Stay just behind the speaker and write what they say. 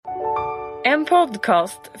En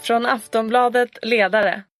podcast från Aftonbladet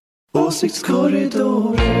Ledare.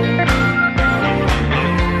 Åsiktskorridor.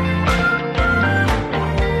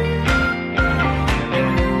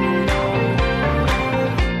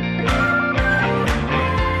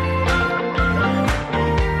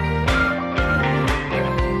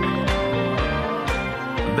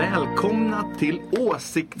 Välkomna till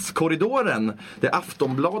Åsiktskorridoren. Det är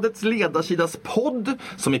Aftonbladets ledarsidas podd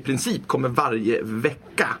som i princip kommer varje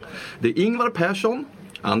vecka. Det är Ingvar Persson,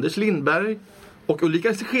 Anders Lindberg och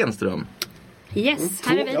Ulrika Schenström. Yes,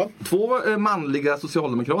 här är vi. Två manliga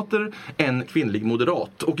socialdemokrater, en kvinnlig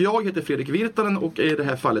moderat. Och jag heter Fredrik Virtanen och är i det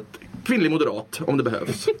här fallet kvinnlig moderat om det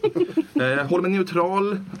behövs. Håller mig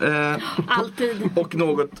neutral. Alltid. Och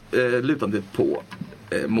något lutande på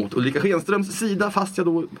mot Ulrika Schenströms sida, fast jag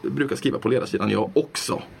då brukar skriva på ledarsidan jag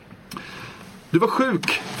också. Du var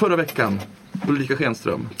sjuk förra veckan, Ulrika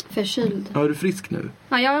Schenström. Förkyld. Ja, är du frisk nu?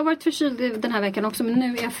 Ja, jag har varit förkyld den här veckan också, men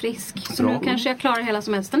nu är jag frisk. Så Bra. nu kanske jag klarar hela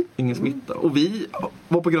semestern. Ingen smitta. Och vi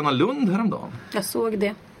var på Gröna Lund häromdagen. Jag såg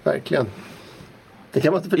det. Verkligen. Det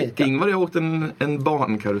kan man inte förneka. Ingvar och jag åkte en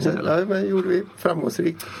barnkarusell. Ja, men gjorde vi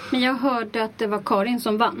framgångsrikt. Men jag hörde att det var Karin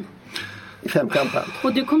som vann. I femkampen.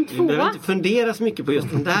 Och du kom Vi behöver tvåa. inte fundera så mycket på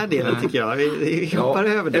just den där delen tycker jag. Vi hoppar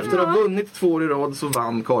över det. Efter att ha vunnit 2 år i rad så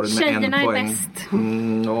vann Karin med Tjejerna 1 är poäng. bäst.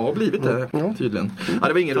 Ja, blivit det tydligen. Ja,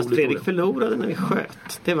 det var ingen Fast roligt. Fredrik förlorade när vi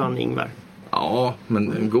sköt. Det var en Ingvar. Ja,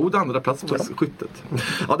 men en god andra plats på skyttet.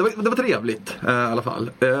 Ja, det var trevligt i alla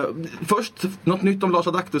fall. Först, något nytt om Lars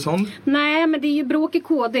Adaktusson. Nej, men det är ju bråk i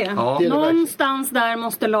KD. Ja. Någonstans där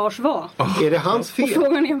måste Lars vara. Är det hans Och fel?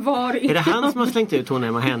 frågan är var. Är det han som har slängt ut hon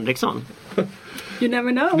Emma Henriksson? You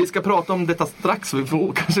never know. Vi ska prata om detta strax, så vi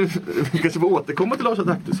kanske får återkomma till Lars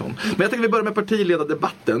Adaktusson. Men jag tänker vi börjar med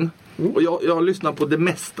partiledardebatten. Och jag lyssnar på det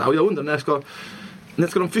mesta och jag undrar när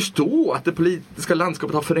ska de förstå att det politiska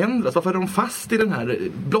landskapet har förändrats? Varför är de fast i den här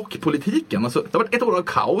blockpolitiken? Alltså, det har varit ett år av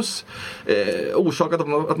kaos. Orsakat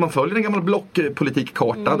att man följer en gammal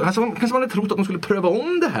blockpolitikkarta. Kanske man hade trott att de skulle pröva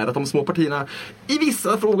om det här. Att de små partierna i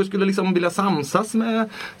vissa frågor skulle liksom vilja samsas med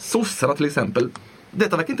sossarna till exempel.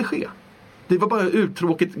 Detta verkar inte ske. Det var bara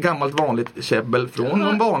uttråkigt gammalt vanligt käbbel från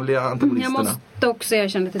de vanliga antagonisterna. Jag måste också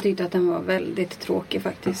erkänna att jag tyckte att den var väldigt tråkig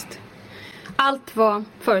faktiskt. Allt var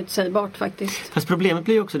förutsägbart faktiskt. Fast problemet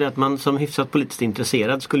blir ju också det att man som hyfsat politiskt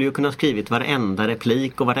intresserad skulle ju kunna ha skrivit varenda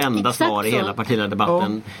replik och varenda Exakt svar i så. hela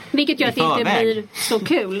partiledardebatten. Vilket gör att det inte blir så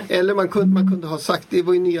kul. Eller man kunde ha sagt, det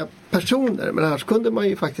var ju nya personer, men annars kunde man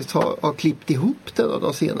ju faktiskt ha klippt ihop den av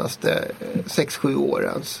de senaste 6-7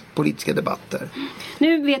 årens politiska debatter.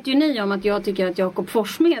 Nu vet ju ni om att jag tycker att Jakob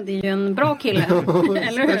Forssmed är ju en bra kille.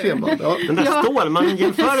 Eller Där ser hur? man, ja. Den där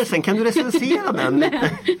Stålmannen-jämförelsen, kan du recensera den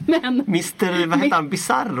lite? Men, Mr. Vad heter han?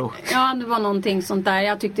 Bizarro. ja, det var någonting sånt där.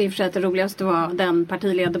 Jag tyckte i och för sig att det roligaste var den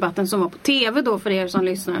partiledardebatten som var på tv då, för er som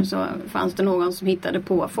lyssnar. Så fanns det någon som hittade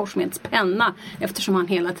på Forssmeds penna, eftersom han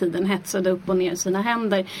hela tiden hetsade upp och ner sina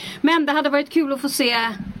händer. Men det hade varit kul att få se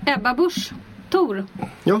Ebba Busch Thor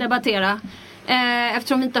debattera.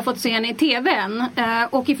 Eftersom vi inte har fått se henne i tv än.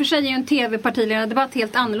 Och i och för sig är ju en tv-partiledardebatt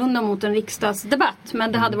helt annorlunda mot en riksdagsdebatt.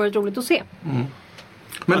 Men det hade varit roligt att se.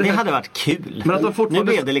 Men det hade varit kul. Men att de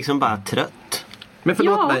fortfarande... Nu blev det liksom bara trött. Men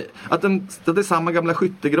förlåt mig, att det är samma gamla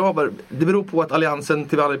skyttegravar, det beror på att alliansen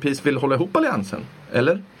till varje pris vill hålla ihop alliansen,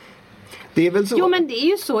 eller? Det är väl så. Jo, men det är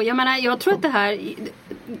ju så. Jag menar, jag tror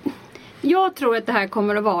att det här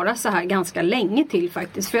kommer att vara så här ganska länge till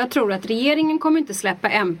faktiskt. För jag tror att regeringen kommer inte släppa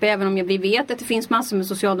MP, även om vi vet att det finns massor med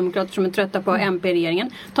socialdemokrater som är trötta på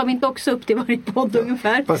MP-regeringen. Tar vi inte också upp det i varje podd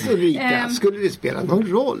ungefär? Fast Ulrika, skulle det spela någon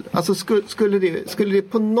roll? Alltså skulle det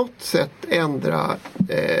på något sätt ändra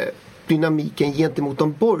dynamiken gentemot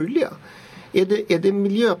de borgerliga? Är det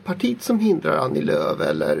Miljöpartiet som hindrar Annie Lööf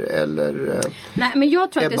eller Nej, men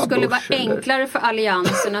jag tror att det Ebba skulle Busch, vara enklare för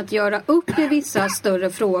alliansen att göra upp i vissa större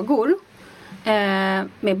frågor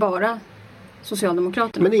med bara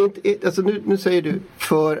Socialdemokraterna. Men alltså nu säger du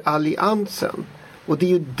för alliansen, och det är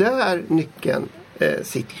ju där nyckeln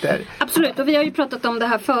sitter. Absolut, och vi har ju pratat om det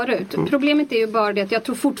här förut. Problemet är ju bara det att jag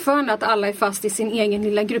tror fortfarande att alla är fast i sin egen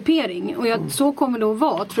lilla gruppering. Och så kommer det att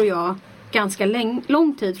vara, tror jag, ganska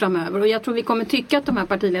lång tid framöver. Och jag tror vi kommer tycka att de här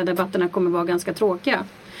partiledardebatterna kommer vara ganska tråkiga.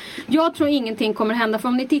 Jag tror ingenting kommer hända, för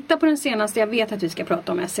om ni tittar på den senaste, jag vet att vi ska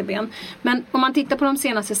prata om SCB:n, men om man tittar på de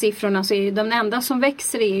senaste siffrorna så är ju de enda som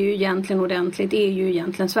växer är ju egentligen ordentligt, är ju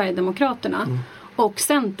egentligen Sverigedemokraterna och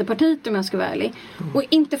Centerpartiet, om jag ska vara ärlig. Och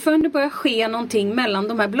inte förrän det börjar ske någonting mellan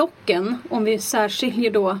de här blocken, om vi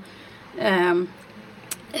särskiljer då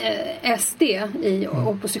SD i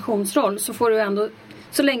oppositionsroll, så får du ändå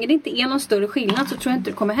så länge det inte är någon större skillnad så tror jag inte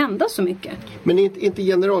det kommer hända så mycket. Men är inte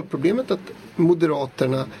generalproblemet att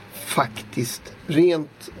Moderaterna faktiskt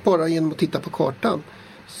bara genom att titta på kartan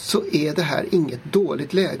så är det här inget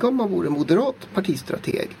dåligt läge om man vore moderat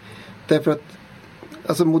partistrateg. Därför att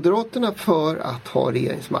alltså Moderaterna för att ha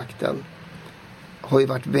regeringsmakten har ju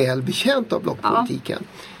varit väl bekänt av blockpolitiken.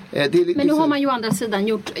 Ja. Men nu har man ju å andra sidan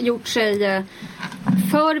gjort sig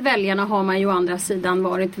för väljarna har man ju å andra sidan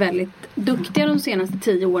varit väldigt duktiga de senaste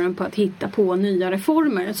 10 åren på att hitta på nya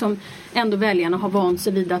reformer som ändå väljarna har vant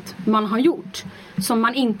sig vid att man har gjort som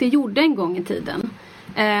man inte gjorde en gång i tiden.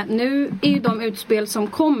 Nu är ju de utspel som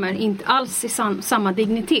kommer inte alls i samma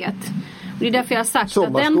dignitet. Det är därför jag har sagt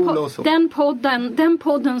att den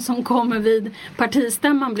podden som kommer vid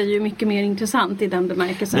partistämman blir ju mycket mer intressant i den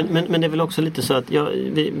bemärkelsen. Men det är väl också lite så att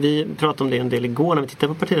vi pratade om det en del igår när vi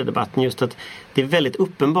tittade på partiledardebatten, just att det är väldigt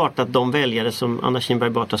uppenbart att de väljare som Anders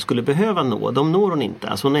Lindberg skulle behöva nå, de når hon inte.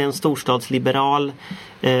 Alltså hon är en storstadsliberal,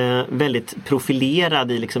 väldigt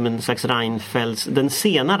profilerad i liksom en slags den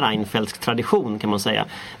sena Reinfeldtsk tradition kan man säga.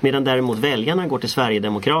 Medan däremot väljarna går till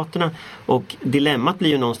Sverigedemokraterna och dilemmat blir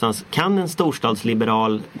ju någonstans, kan en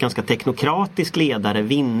storstadsliberal, ganska teknokratisk ledare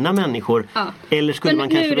vinna människor? Ja. Eller skulle man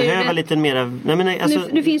kanske behöva lite mer...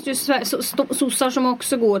 Nu finns det ju sossar som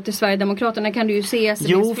också går till Sverigedemokraterna, kan du ju se.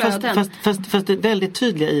 Jo, fast det väldigt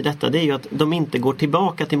tydliga i detta, det är ju att de inte går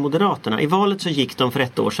tillbaka till Moderaterna. I valet så gick de för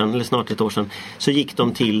 1 år sedan, eller snart 1 år sedan, så gick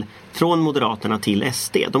de från Moderaterna till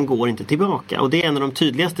SD. De går inte tillbaka. Och det är en av de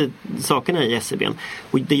tydligaste sakerna i SCB:n.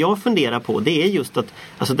 Och det jag funderar på, det är just att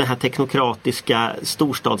alltså den här teknokratiska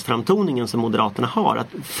storstadsframtoningen som Moderaterna har,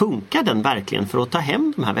 att funkar den verkligen för att ta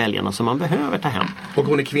hem de här väljarna som man behöver ta hem? Och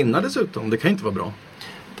hon är kvinna dessutom, det kan inte vara bra.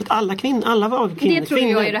 Alla valkvinnor. Det tror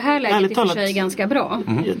jag i det här läget i och för sig är ganska bra.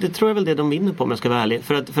 Det tror jag väl det de vinner på om jag ska vara ärlig.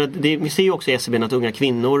 För att vi ser ju också i SCB att unga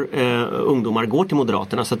kvinnor, ungdomar går till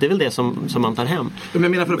Moderaterna. Så det är väl det som man tar hem. Men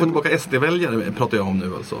jag menar för att få tillbaka SD-väljare pratar jag om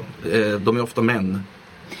nu alltså. De är ofta män.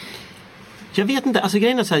 Jag vet inte, alltså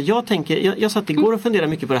grejen är så här, jag satt igår och funderade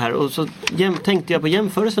mycket på det här och så tänkte jag på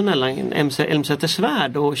jämförelsen mellan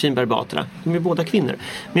Elmsäter-Svärd och Kinberg Batra. De är båda kvinnor.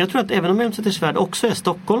 Men jag tror att även om Elmsäter-Svärd också är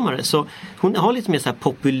stockholmare så hon har lite mer så här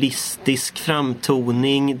populistisk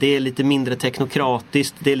framtoning, det är lite mindre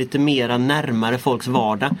teknokratiskt, det är lite mera närmare folks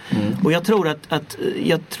vardag. Och jag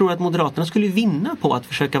tror att Moderaterna skulle vinna på att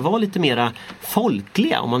försöka vara lite mera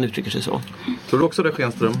folkliga, om man uttrycker sig så. Tror du också det,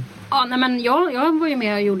 Schenström? Ja, nej, men jag var ju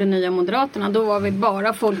med och gjorde Nya Moderaterna. Då var vi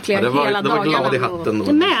bara folkliga hela dagarna. Glad i hatten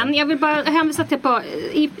då. Men jag vill bara hänvisa till på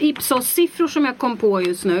Ipsos-siffror som jag kom på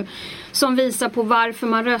just nu. Som visar på varför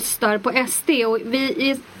man röstar på SD. Och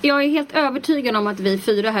jag är helt övertygad om att vi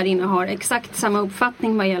 4 här inne har exakt samma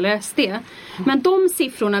uppfattning vad gäller SD. Men de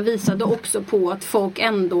siffrorna visade också på att folk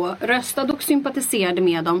ändå röstade och sympatiserade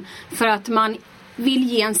med dem. För att man vill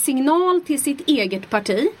ge en signal till sitt eget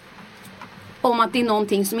parti om att det är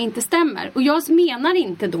någonting som inte stämmer. Och jag menar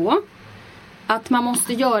inte då att man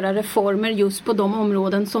måste göra reformer just på de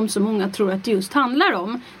områden som så många tror att det just handlar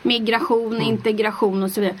om. Migration, integration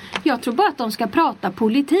och så vidare. Jag tror bara att de ska prata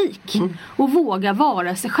politik och våga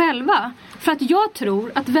vara sig själva. För att jag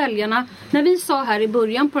tror att väljarna, när vi sa här i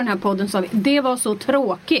början på den här podden, sa vi, det var så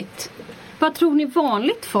tråkigt. Vad tror ni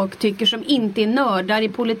vanligt folk tycker som inte är nördar i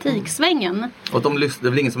politiksvängen? Och det är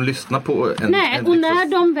väl ingen som lyssnar på en... Nej, och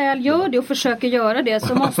när de väl gör det och försöker göra det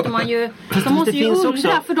så måste man ju, undra, också,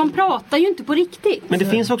 för de pratar ju inte på riktigt. Men det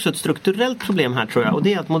finns också ett strukturellt problem här tror jag, och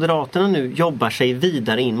det är att Moderaterna nu jobbar sig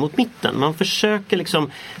vidare in mot mitten. Man försöker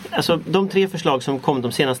liksom, alltså de 3 förslag som kom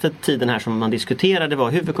de senaste tiden här som man diskuterade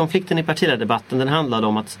var huvudkonflikten i partiledardebatten, den handlade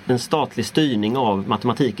om att en statlig styrning av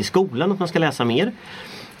matematik i skolan, att man ska läsa mer.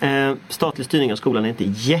 Statlig styrning av skolan är inte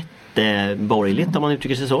jätteborgerligt om man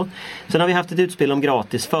uttrycker sig så. Sen har vi haft ett utspel om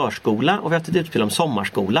gratis förskola och vi har haft ett utspel om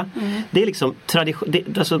sommarskola. Det är liksom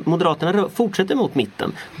alltså Moderaterna fortsätter mot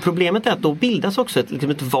mitten. Problemet är att då bildas också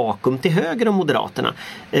ett vakuum till höger om Moderaterna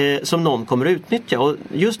som någon kommer att utnyttja. Och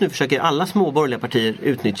just nu försöker alla små borgerliga partier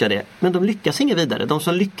utnyttja det. Men de lyckas inga vidare. De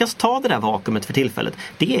som lyckas ta det där vakuumet för tillfället,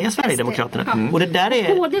 det är Sverigedemokraterna. Och det där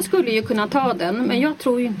är... KD skulle ju kunna ta den, men jag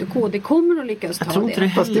tror ju inte KD kommer att lyckas ta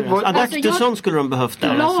det. Adaktusson skulle de behövt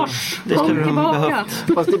där. Lars, det skulle de behövt.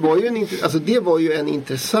 Fast det var ju en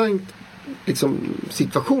intressant liksom,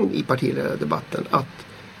 situation i partiledardebatten att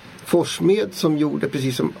Forsmed som gjorde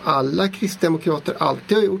precis som alla kristdemokrater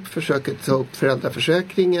alltid har gjort, försöker ta upp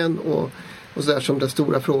föräldraförsäkringen och sådär som den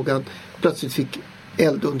stora frågan, plötsligt fick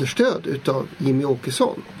eldunderstöd utav Jimmy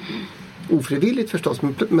Åkesson. Ofrivilligt förstås,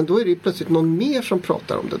 men då är det plötsligt någon mer som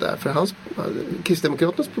pratar om det där. För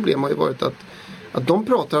kristdemokraternas problem har ju varit att de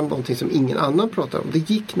pratar om någonting som ingen annan pratar om. Det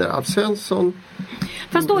gick när Alf Svensson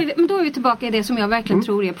Fast då är vi tillbaka i det som jag verkligen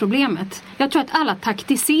tror är problemet. Jag tror att alla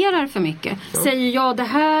taktiserar för mycket. Säger jag det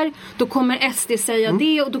här, då kommer SD säga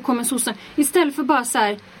det och då kommer sossar. Istället för bara så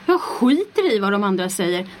här, jag skiter i vad de andra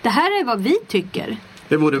säger. Det här är vad vi tycker.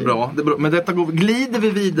 Det vore bra. Men detta glider vi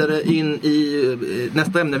vidare in i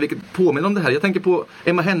nästa ämne, vilket påminner om det här. Jag tänker på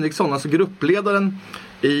Emma Henriksson, alltså gruppledaren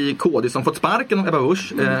i KD som fått sparken av Ebba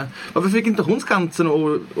Busch. Varför fick inte hon chansen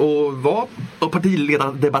att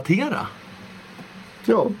partiledardebattera?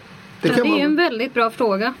 Ja, det är ju en väldigt bra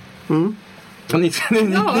fråga. Nej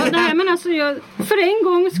men alltså för en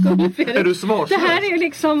gångs skull, Fredrik. Är du svarslös? Det här är ju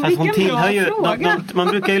liksom vilken bra fråga. Man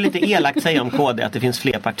brukar ju lite elakt säga om KD att det finns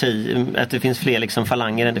fler att det finns fler liksom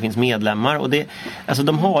falanger än det finns medlemmar, och alltså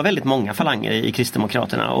de har väldigt många falanger i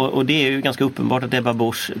Kristdemokraterna, och det är ju ganska uppenbart att Ebba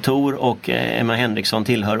Busch Thor och Emma Henriksson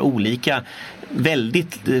tillhör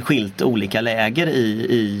väldigt skilt olika läger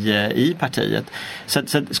i partiet. Så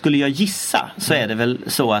skulle jag gissa så är det väl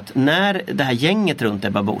så att när det här gänget runt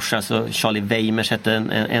Ebba Busch, alltså Charlie Weimers hette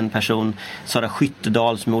en person, Sara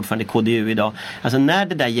Skyttedal som är ordförande i KDU idag, alltså när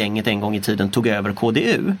det där gänget en gång i tiden tog över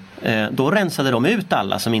KDU, då rensade de ut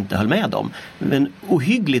alla som inte höll med dem. En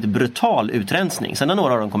ohyggligt brutal utrensning. Sen har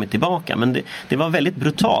några av dem kommit tillbaka, men det var väldigt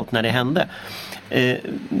brutalt när det hände.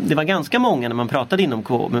 Det var ganska många när man pratade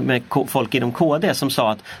med folk inom KD som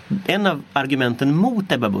sa att en av argumenten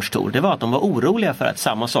mot Ebba Busch Thor, det var att de var oroliga för att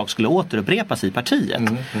samma sak skulle återupprepas i partiet.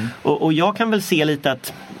 Och jag kan väl se lite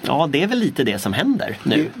att det är väl lite det som händer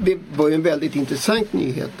nu. Det var ju en väldigt intressant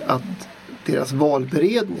nyhet att deras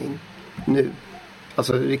valberedning nu,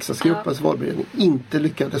 alltså riksdagsgruppens valberedning, inte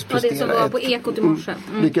lyckades prestera det som var på Ekot i morse.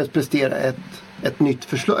 Lyckades prestera ett nytt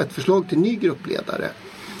förslag, ett förslag till ny gruppledare.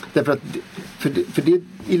 Därför att för det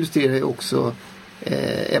illustrerar ju också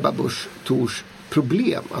Ebba Busch Thors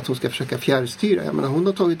problem, att hon ska försöka fjärrstyra. Jag menar,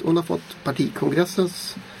 hon har fått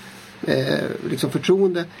partikongressens liksom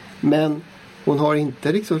förtroende, men hon har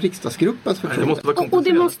inte liksom riksdagsgruppens förtroende. Och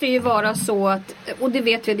det måste ju vara så att, och det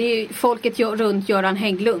vet vi, det är ju folket runt Göran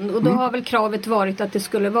Hägglund, och då har väl kravet varit att det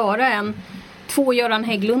skulle vara 2 Göran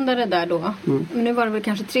Hägglundare där då. Men nu var det väl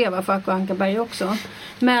kanske 3, för Acko Ankarberg också.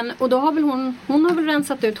 Och då har väl hon har väl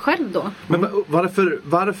rensat ut själv då. Men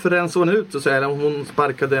varför rensade hon ut, så säger hon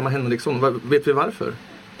sparkade Emma Henriksson? Vet vi varför?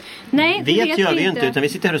 Nej, det gör vi inte, utan vi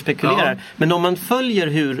sitter här och spekulerar. Ja. Men om man följer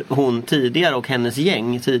hur hon tidigare och hennes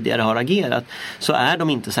gäng tidigare har agerat, så är de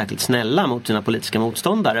inte särskilt snälla mot sina politiska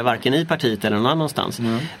motståndare, varken i partiet eller någon annanstans.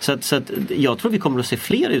 Så att jag tror vi kommer att se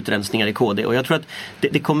fler utrensningar i KD, och jag tror att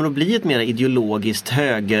det kommer att bli ett mer ideologiskt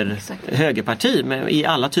högerparti i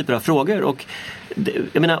alla typer av frågor. Och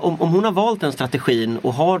jag menar, om hon har valt den strategin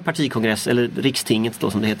och har partikongress eller rikstinget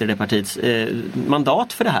då, som det heter i det partiets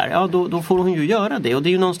mandat för det här, då får hon ju göra det. Och det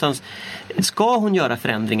är ju någonstans, ska hon göra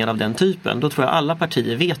förändringar av den typen, då tror jag alla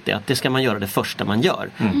partier vet det, att det ska man göra det första man gör.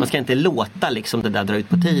 Man ska inte låta liksom det där dra ut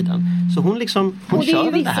på tiden. Så hon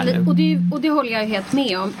kör det här nu. Och det håller jag helt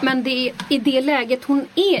med om. Men det är i det läget hon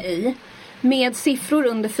är i, med siffror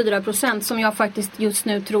under 4%, som jag faktiskt just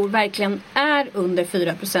nu tror verkligen är under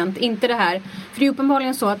 4%. Inte det här. För det är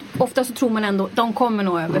uppenbarligen så att ofta så tror man ändå de kommer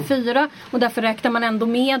nog över 4, och därför räknar man ändå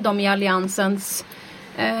med dem i alliansens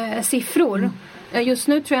siffror. Just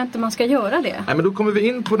nu tror jag inte man ska göra det. Nej, men då kommer vi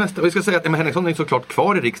in på nästa. Vi ska säga att Emma Henriksson är såklart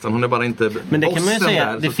kvar i riksdagen. Hon är bara inte. Men det kan man ju säga.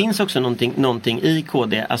 Där, det finns också någonting i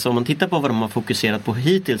KD. Alltså om man tittar på vad de har fokuserat på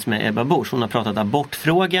hittills med Ebba Busch. Hon har pratat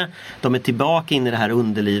abortfråga. De är tillbaka in i det här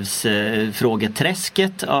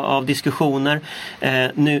underlivsfrågeträsket av diskussioner.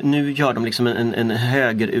 Nu gör de liksom en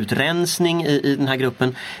högerutrensning i den här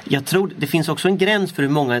gruppen. Jag tror det finns också en gräns för hur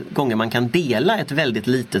många gånger man kan dela ett väldigt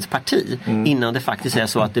litet parti innan det faktiskt är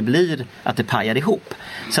så att det pajar ihop.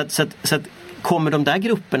 Så att kommer de där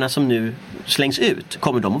grupperna som nu slängs ut,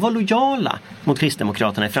 kommer de att vara lojala mot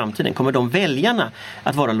Kristdemokraterna i framtiden? Kommer de väljarna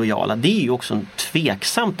att vara lojala? Det är ju också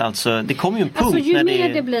tveksamt. Alltså, det kommer ju en punkt ju när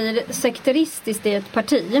mer det blir sekteristiskt i ett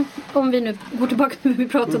parti. Om vi nu går tillbaka till vi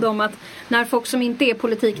pratade om att när folk som inte är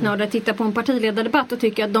politiknördar tittar på en partiledardebatt och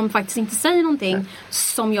tycker att de faktiskt inte säger någonting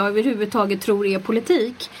som jag överhuvudtaget tror är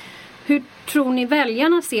politik. Hur tror ni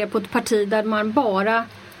väljarna ser på ett parti där man bara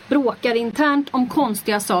bråkar internt om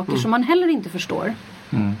konstiga saker som man heller inte förstår?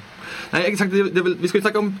 Nej, exakt. Vi ska ju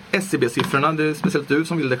snacka om SCB-siffrorna. Det är speciellt du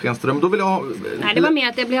som vill det, Schenström. Då vill jag Nej, det var mer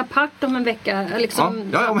att jag blir apart om en vecka. Liksom.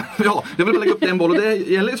 Ja, jag vill bara lägga upp det en boll. Och det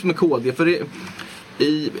gäller just med KD. För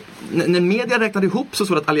när media räknar ihop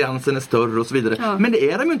så att alliansen är större och så vidare. Ja. Men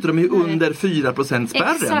det är de ju inte, de är ju under 4%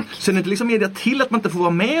 spärren. Känner inte liksom media till att man inte får vara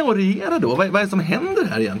med och regera då? Vad är det som händer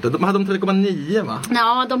här egentligen? De hade 3,9 va?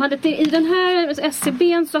 Ja, i den här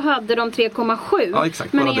SCB:n så hade de 3,7. Ja,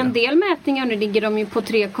 exakt. Men i en del mätningar nu ligger de ju på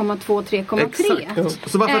 3,2, 3,3.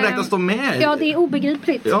 Exakt. Så varför räknas de med? Ja, det är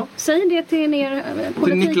obegripligt. Ja. Säg det till er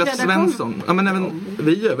till Niklas Svensson. Ja, men även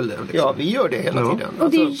vi gör väl det. Liksom. Ja, vi gör det hela tiden.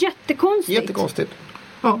 Och det är jättekonstigt.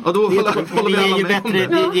 Ja, och då vi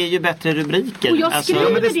ger ju bättre rubriker. Och jag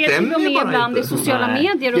skriver det till och med ibland i sociala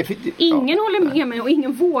medier. Och ingen håller med mig och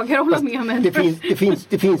ingen vågar hålla med mig.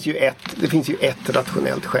 Det finns ju ett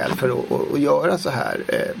rationellt skäl för att göra så här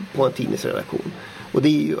på en tidningsredaktion. Och det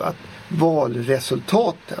är ju att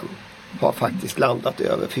valresultaten har faktiskt landat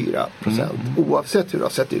över 4%. Oavsett hur det har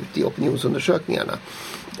sett ut i opinionsundersökningarna.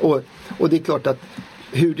 Och det är klart att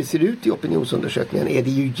hur det ser ut i opinionsundersökningen är det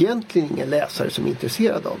ju egentligen ingen läsare som är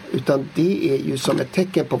intresserad av. Utan det är ju som ett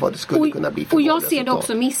tecken på vad det skulle kunna bli för och jag ser det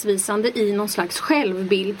också missvisande i någon slags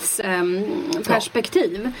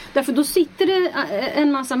självbildsperspektiv. Därför då sitter det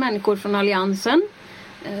en massa människor från alliansen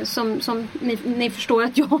som ni förstår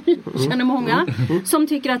att jag känner många som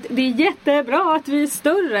tycker att det är jättebra att vi är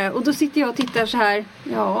större. Och då sitter jag och tittar så här,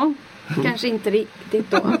 kanske inte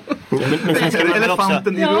riktigt då. Men sen ska väl också,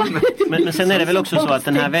 men sen är det väl också så att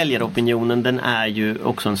den här väljaropinionen, den är ju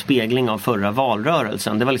också en spegling av förra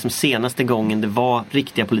valrörelsen. Det var liksom senaste gången det var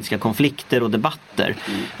riktiga politiska konflikter och debatter.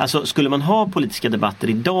 Alltså skulle man ha politiska debatter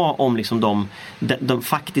idag om liksom de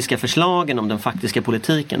faktiska förslagen, om den faktiska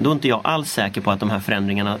politiken, då är inte jag alls säker på att de här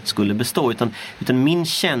förändringarna skulle bestå. Utan min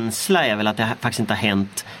känsla är väl att det faktiskt inte har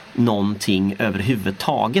hänt någonting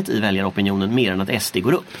överhuvudtaget i väljaropinionen mer än att SD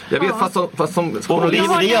går upp. Jag vet, fast som och det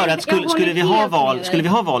gör att skulle vi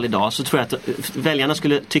ha val idag så tror jag att väljarna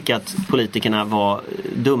skulle tycka att politikerna var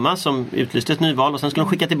dumma som utlyste ett nyval och sen skulle de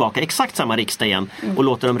skicka tillbaka exakt samma riksdag igen och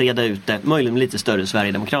låta dem reda ut det, möjligen lite större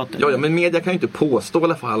Sverigedemokrater. Ja, men media kan ju inte påstå i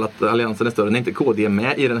alla fall att alliansen är större när inte KD är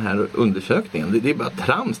med i den här undersökningen. Det är bara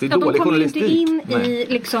trams, det är dålig journalistik. De kommer inte in i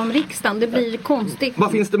liksom riksdagen, det blir konstigt.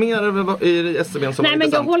 Vad finns det mer i SCB:n som är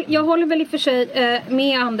intressant? Jag håller väl i och för sig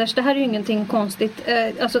med Anders. Det här är ju ingenting konstigt.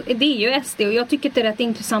 Alltså, det är ju SD och jag tycker att det är rätt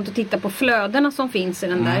intressant att titta på flödena som finns i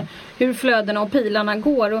den där. Hur flödena och pilarna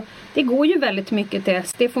går. Och det går ju väldigt mycket till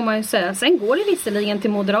SD får man ju säga. Sen går det visserligen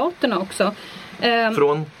till Moderaterna också.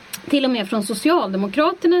 Från? Till och med från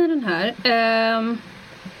Socialdemokraterna i den här.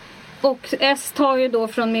 Och S tar ju då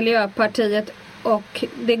från Miljöpartiet och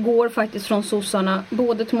det går faktiskt från sossarna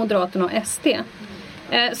både till Moderaterna och SD.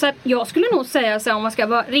 Så att jag skulle nog säga så här, om man ska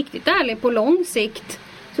vara riktigt ärlig på lång sikt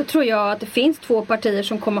så tror jag att det finns 2 partier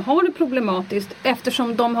som kommer ha det problematiskt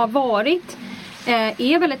eftersom de har varit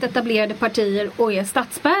är väldigt etablerade partier och är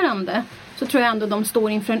statsbärande så tror jag ändå de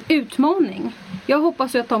står inför en utmaning. Jag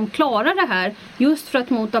hoppas ju att de klarar det här just för att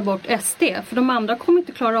mota bort SD för de andra kommer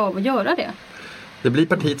inte klara av att göra det. Det blir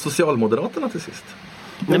partiet Socialdemokraterna till sist.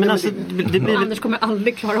 Nej, men alltså, Anders kommer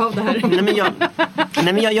aldrig klara av det här.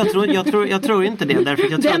 Nej men jag tror inte det därför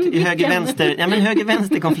att jag tror att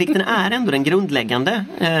höger-vänster-konflikten är ändå den grundläggande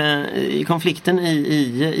konflikten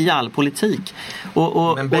i all politik.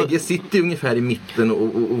 Men bägge sitter ungefär i mitten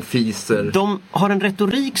och fiser. De har en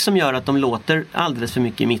retorik som gör att de låter alldeles för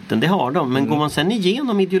mycket i mitten, det har de. Men går man sen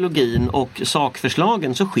igenom ideologin och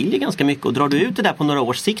sakförslagen så skiljer ganska mycket. Och drar du ut det där på några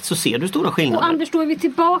års sikt så ser du stora skillnader. Och Anders, då är vi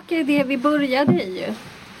tillbaka i det vi började i.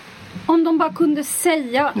 Om de bara kunde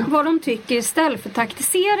säga vad de tycker istället för att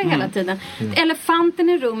taktisera hela tiden. Elefanten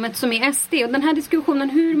i rummet som är SD. Och den här diskussionen,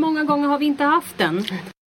 hur många gånger har vi inte haft den?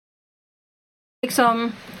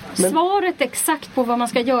 Liksom, svaret exakt på vad man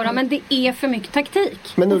ska göra. Men det är för mycket taktik.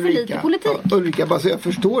 Men och för lite politik. Ulrika, bara så jag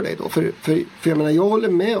förstår dig då. För jag menar, jag håller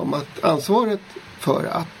med om att ansvaret för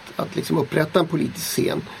att liksom upprätta en politisk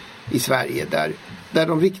scen i Sverige där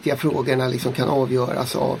de riktiga frågorna liksom kan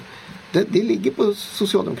avgöras av det ligger på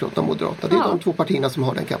Socialdemokraterna och Moderaterna. Det är de 2 partierna som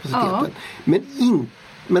har den kapaciteten.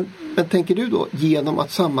 Men tänker du då genom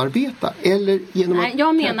att samarbeta? Eller genom att...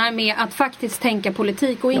 Jag menar med att faktiskt tänka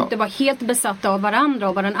politik och inte vara helt besatta av varandra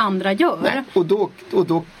och vad den andra gör. Nej, och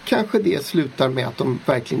då kanske det slutar med att de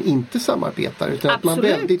verkligen inte samarbetar. Utan att man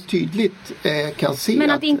väldigt tydligt kan se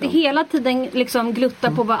men att inte hela tiden liksom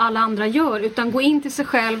glutta på vad alla andra gör. Utan gå in till sig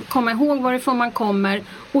själv, komma ihåg varifrån man kommer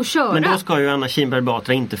och köra. Men då ska ju Anna Kinberg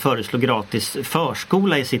Batra inte föreslå gratis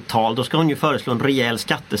förskola i sitt tal. Då ska hon ju föreslå en rejäl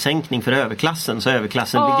skattesänkning för överklassen så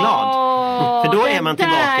överklassen blir glad. För då är man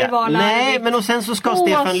tillbaka. Nej, men och sen så ska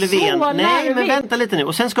Stefan Löfven... Nej, men vänta lite nu.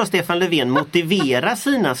 Och sen ska Stefan Löfven motivera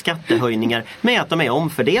sina skattehöjningar med att de är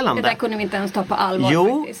omfördelande. Det där kunde vi inte ens ta på allvar.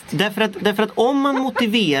 Jo, faktiskt. därför att om man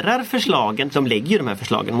motiverar förslagen, de lägger ju de här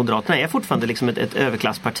förslagen, Moderaterna är fortfarande liksom ett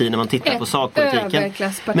överklassparti när man tittar på sakpolitiken.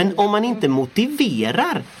 Men om man inte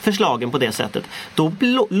motiverar förslagen på det sättet, då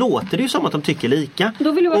låter det ju som att de tycker lika.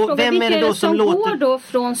 Då vill jag och fråga, vem vilka är det då som går då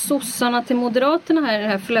från sossarna till Moderaterna här i det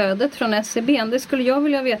här flödet från SCB? Det skulle jag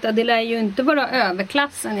vilja veta. Det lär ju inte vara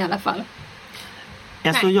överklassen i alla fall.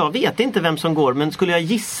 Alltså jag vet inte vem som går, men skulle jag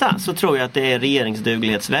gissa så tror jag att det är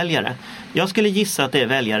regeringsduglighetsväljare. Jag skulle gissa att det är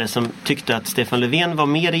väljare som tyckte att Stefan Löfven var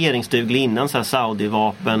mer regeringsduglig innan så här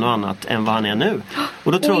Saudi-vapen och annat än vad han är nu.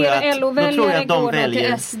 Och då tror jag att de väljer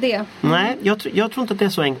till SD. Nej, jag tror inte att det är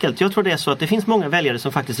så enkelt. Jag tror det är så att det finns många väljare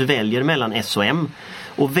som faktiskt väljer mellan S och M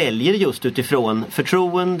och väljer just utifrån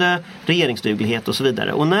förtroende, regeringsduglighet och så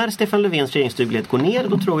vidare. Och när Stefan Löfvens regeringsduglighet går ner,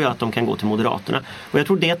 då tror jag att de kan gå till Moderaterna. Och jag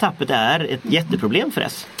tror det tappet är ett jätteproblem för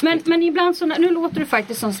S. Men ibland så, nu låter det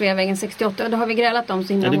faktiskt som Sveavägen 68 och det har vi grälat om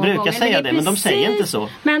så himla många gånger. Du brukar säga det, men de säger inte så.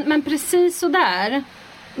 Men precis så där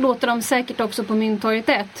låter de säkert också på Mynttorget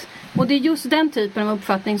 1. Och det är just den typen av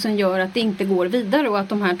uppfattning som gör att det inte går vidare och att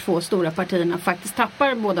de här två stora partierna faktiskt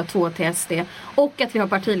tappar båda två till SD och att vi har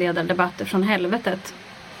partiledardebatter från helvetet.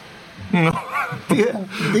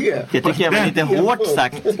 Det tycker jag var lite hårt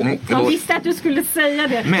sagt. Jag visste att du skulle säga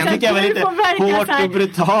det. Men det tycker jag var lite hårt och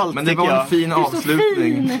brutalt. Men det var en fin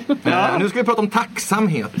avslutning. Nu ska vi prata om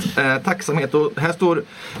tacksamhet. Tacksamhet. Och här står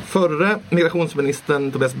förre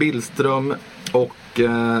migrationsministern Tobias Billström och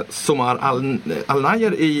Somar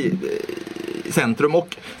Al-Nayer i centrum.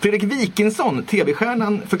 Och Fredrik Wikingsson,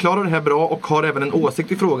 tv-stjärnan, förklarar det här bra och har även en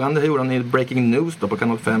åsikt i frågan. Det gjorde han i Breaking News då på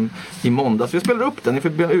kanal 5 i måndags. Vi spelar upp den. Ni får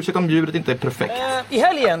be om ursäkt om ljudet inte är perfekt. I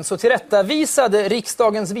helgen så tillrättavisade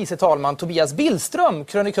riksdagens vice talman Tobias Billström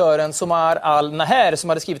krönikören Somar Al-Naher som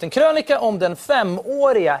hade skrivit en krönika om den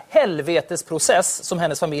 5-åriga helvetesprocess som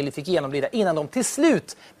hennes familj fick genomlida innan de till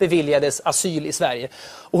slut beviljades asyl i Sverige.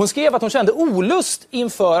 Och hon skrev att hon kände olust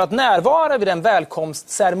inför att närvara vid den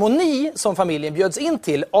välkomstceremoni som familjen bjöds in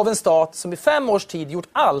till av en stat som i 5 års tid gjort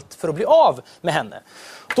allt för att bli av med henne.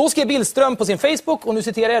 Då skrev Billström på sin Facebook, och nu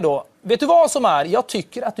citerar jag då: "Vet du vad som är? Jag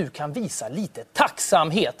tycker att du kan visa lite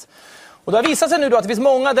tacksamhet." Och det har visat sig nu då att det finns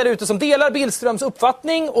många där ute som delar Billströms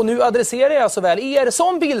uppfattning, och nu adresserar jag såväl er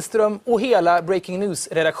som Billström och hela Breaking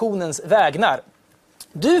News-redaktionens vägnar.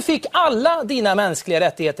 Du fick alla dina mänskliga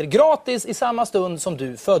rättigheter gratis i samma stund som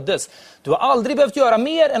du föddes. Du har aldrig behövt göra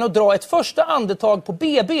mer än att dra ett första andetag på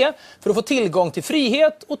BB för att få tillgång till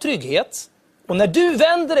frihet och trygghet. Och när du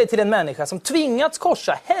vänder dig till en människa som tvingats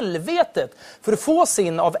korsa helvetet för att få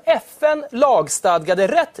sin av FN lagstadgade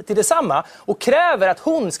rätt till detsamma och kräver att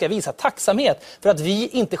hon ska visa tacksamhet för att vi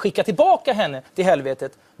inte skickar tillbaka henne till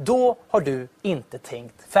helvetet, då har du inte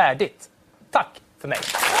tänkt färdigt. Tack för mig.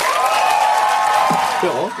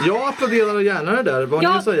 Ja, jag applåderar gärna det där.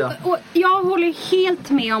 Vad ni säga? Och jag håller helt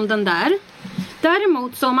med om den där.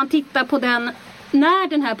 Däremot så om man tittar på den när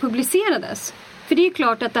den här publicerades. För det är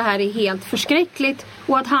klart att det här är helt förskräckligt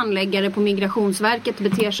och att handläggare på Migrationsverket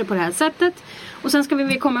beter sig på det här sättet. Och sen ska vi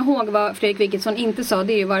väl komma ihåg vad Fredrik Virtanen inte sa.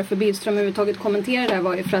 Det är ju varför Billström överhuvudtaget kommenterar det här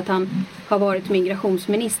var ju för att han har varit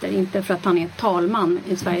migrationsminister. Inte för att han är talman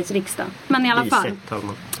i Sveriges riksdag. Men i alla fall.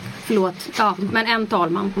 Förlåt, ja, men en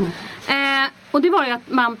talman. Och det var ju att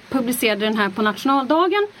man publicerade den här på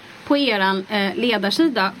nationaldagen på eran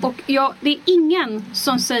ledarsida. Och ja, det är ingen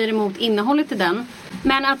som säger emot innehållet i den.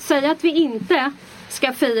 Men att säga att vi inte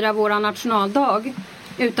ska fira våra nationaldag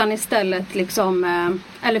utan istället liksom,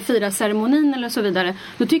 eller fira ceremonin eller så vidare.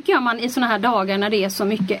 Då tycker jag man i såna här dagar när det är så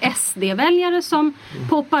mycket SD-väljare som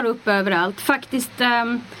poppar upp överallt faktiskt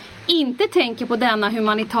inte tänker på denna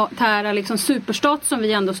humanitära liksom superstat som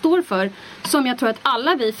vi ändå står för, som jag tror att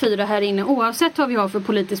alla vi 4 här inne, oavsett vad vi har för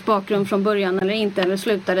politisk bakgrund från början eller inte eller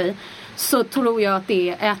slutar i, så tror jag att det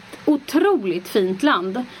är ett otroligt fint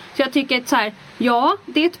land. Så jag tycker att så här, ja,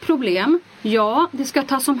 det är ett problem. Ja, det ska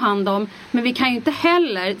tas om hand om. Men vi kan ju inte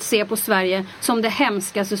heller se på Sverige som det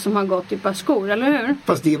hemskaste som har gått i par skor, eller hur?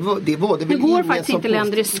 Fast det går faktiskt inte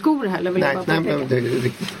länder i skor heller, vill jag bara påpeka. Men det är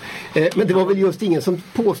riktigt. Men det var väl just ingen som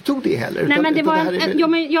påstod det heller. Nej, men det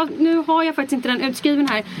var nu har jag faktiskt inte den utskriven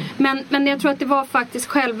här. Men jag tror att det var faktiskt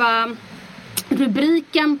själva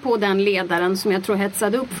rubriken på den ledaren som jag tror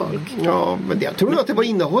hetsade upp folk. Ja, men jag tror att det var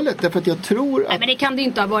innehållet. Därför att jag tror att... Nej, men det kan det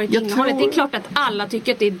inte ha varit innehållet. Det är klart att alla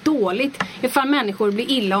tycker att det är dåligt ifall människor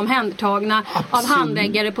blir illa omhändertagna av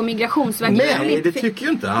handläggare på Migrationsverket. Nej, det tycker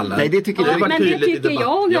ju inte alla. Nej, det tycker men det tycker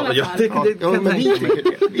jag i alla fall. Men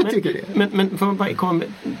vi tycker det. Men får man bara komma med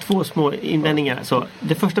 2 små invändningar. Så,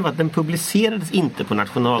 det första var att den publicerades inte på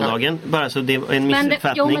nationaldagen. Bara så det är en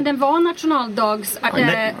missuppfattning. Men den var nationaldags...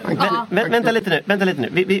 Vänta lite nu.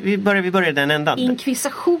 Vi börjar den ändan.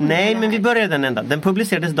 Inkvisition. Nej, men vi börjar den ändan. Den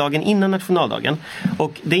publicerades dagen innan nationaldagen.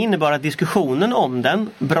 Och det innebar att diskussionen om den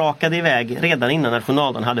brakade iväg redan innan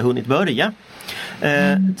nationaldagen hade hunnit börja.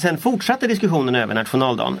 Sen fortsatte diskussionen över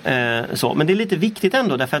nationaldagen. Men det är lite viktigt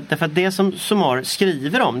ändå därför att det som Somar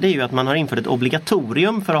skriver om, det är ju att man har infört ett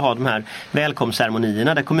obligatorium för att ha de här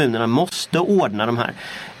välkomstceremonierna där kommunerna måste ordna de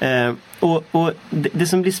här. Och det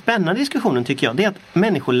som blir spännande i diskussionen tycker jag, det är att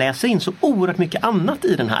människor läser in så oerhört mycket annat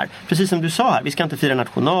i den här. Precis som du sa här, vi ska inte fira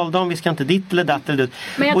nationaldagen, vi ska inte ditt eller datt eller dutt.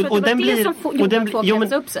 Men jag tror att det var det som gjorde att folk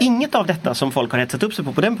hetsade upp sig. Inget av detta som folk har hetsat upp sig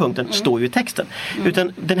på den punkten står ju i texten.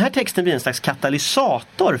 Utan den här texten blir en slags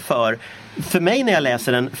katalysator för mig när jag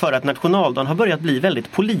läser den, för att nationaldagen har börjat bli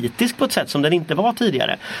väldigt politisk på ett sätt som den inte var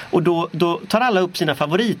tidigare. Och då tar alla upp sina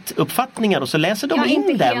favorituppfattningar och så läser de in den. Jag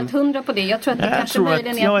är inte helt 100 på det. Jag tror att det kanske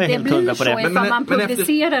möjligen är att det blir så ifall man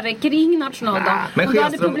publicerar det kring nationaldagen. Om du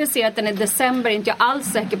hade publicerat den i december är inte jag alls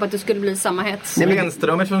säker på att det skulle bli samma hets. Nej, men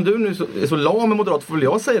Schenström, eftersom du nu är så lam med moderat, får väl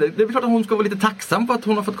jag säga det. Det är klart att hon ska vara lite tacksam för att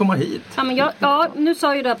hon har fått komma hit. Ja, men nu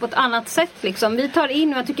sa ju det på ett annat sätt liksom. Vi tar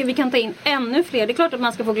in, och jag tycker vi kan ta in ännu fler. Det är klart att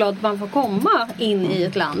man ska få glad att man får komma in i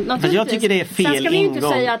ett land. Jag tycker det är fel ingång. Sen ska vi ju inte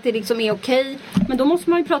säga att det liksom är okej. Men då måste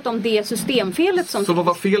man ju prata om det systemfelet som... Så vad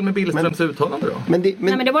var fel med Billströms uttalande då? Nej,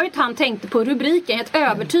 men det var ju att han tänkte på rubriken. Helt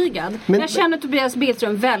övertygad. Jag känner Tobias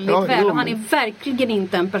Billström väldigt väl. Och han är verkligen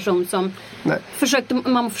inte en person som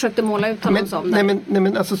man försökte måla ut honom som. Nej,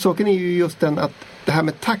 men alltså saken är ju just den att det här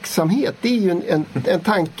med tacksamhet, det är ju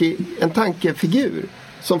en tankefigur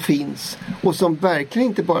som finns och som verkligen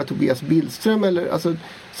inte bara Tobias Billström eller alltså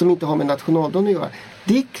som inte har med nationaldagen att göra.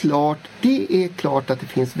 Det är klart att det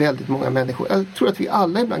finns väldigt många människor. Jag tror att vi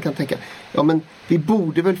alla ibland kan tänka, ja men vi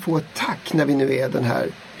borde väl få ett tack när vi nu är den här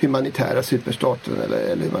humanitära superstaten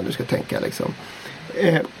eller hur man nu ska tänka liksom.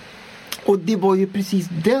 Och det var ju precis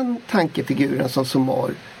den tankefiguren som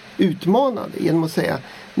Somar utmanade genom att säga,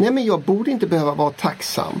 nej men jag borde inte behöva vara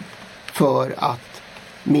tacksam för att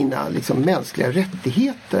mina liksom mänskliga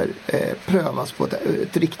rättigheter prövas på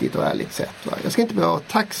ett riktigt och ärligt sätt. Va? Jag ska inte behöva vara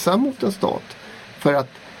tacksam mot en stat för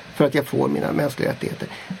att jag får mina mänskliga rättigheter.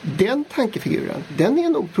 Den tankefiguren, den är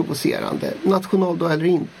nog provocerande, nationaldag eller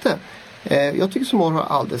inte. Jag tycker Somar har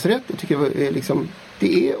alldeles rätt. Jag tycker liksom,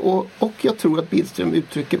 det är och jag tror att Billström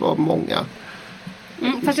uttrycker vad många.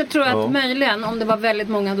 Fast jag tror att möjligen, om det var väldigt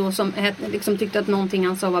många då som liksom tyckte att någonting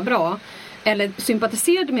han sa var bra eller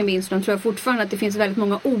sympatiserade med Billström, tror jag fortfarande att det finns väldigt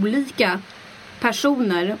många olika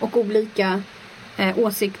personer och olika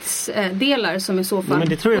åsiktsdelar som i så fall. Men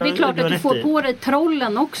det tror jag, och det är klart att du får på dig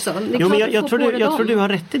trollen också. Jag tror du har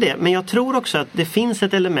rätt i det. Men jag tror också att det finns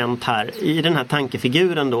ett element här i den här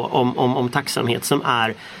tankefiguren då om tacksamhet som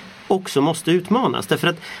också måste utmanas. Därför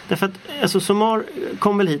att alltså Somar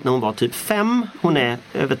kom väl hit när hon var typ 5. Hon är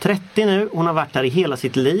över 30 nu. Hon har varit här i hela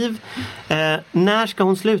sitt liv. När ska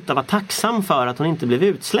hon sluta vara tacksam för att hon inte blev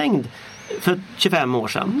utslängd för 25 år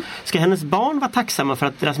sedan? Ska hennes barn vara tacksamma för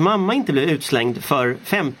att deras mamma inte blev utslängd för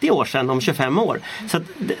 50 år sedan om 25 år? Så att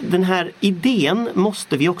den här idén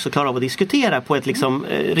måste vi också klara av att diskutera på ett liksom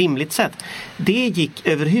rimligt sätt. Det gick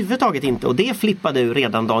överhuvudtaget inte, och det flippade ur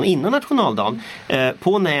redan dagen innan nationaldagen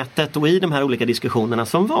på nätet och i de här olika diskussionerna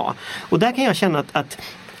som var. Och där kan jag känna att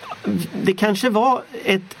det kanske var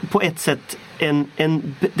på ett sätt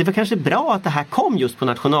det var kanske bra att det här kom just på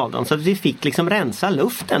nationaldagen, så att vi fick liksom rensa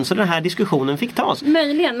luften, så den här diskussionen fick tas.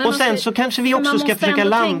 Möjligen, men och sen så kanske vi också ska försöka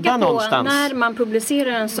landa någonstans. När man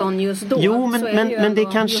publicerar en sån just då. Jo, men det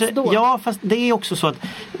kanske, ja, fast det är också så att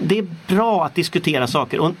det är bra att diskutera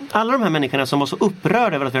saker. Och alla de här människorna som var så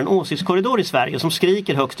upprörda över att vi har en åsiktskorridor i Sverige som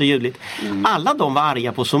skriker högt och ljudligt, alla de var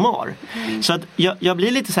arga på Somar. Så att jag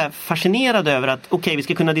blir lite så här fascinerad över att okej, vi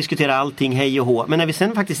ska kunna diskutera allting hej och hå, men när vi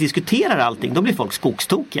sen faktiskt diskuterar allting, då blir folk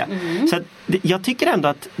skogstokiga. Så att jag tycker ändå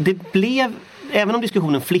att det blev även om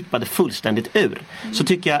diskussionen flippade fullständigt ur, så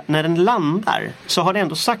tycker jag när den landar så har det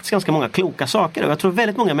ändå sagts ganska många kloka saker, och jag tror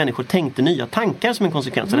väldigt många människor tänkte nya tankar som en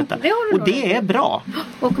konsekvens av detta. Och det är bra.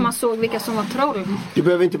 Och man såg vilka som var troll. Du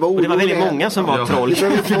behöver inte vara orolig. Och det var väldigt många som var troll. Du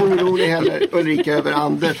behöver inte vara orolig heller, Ulrika, över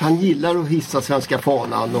Anders. Han gillar att hissa svenska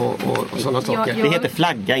fanan och sådana saker. Det heter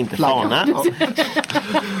flagga, inte fana.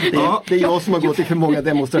 Ja. Det är jag som har gått i för många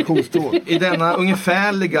demonstrationståg. I denna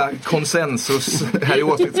ungefärliga konsensus här i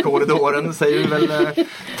åsiktskorridoren säger vi väl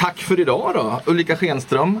tack för idag då. Ulrika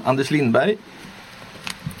Schenström, Anders Lindberg,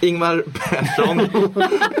 Ingvar Persson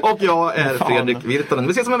och jag är Fredrik Virtanen.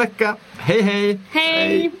 Vi ses om en vecka. Hej hej!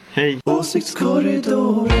 Hej! Hej!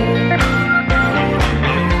 Åsiktskorridoren.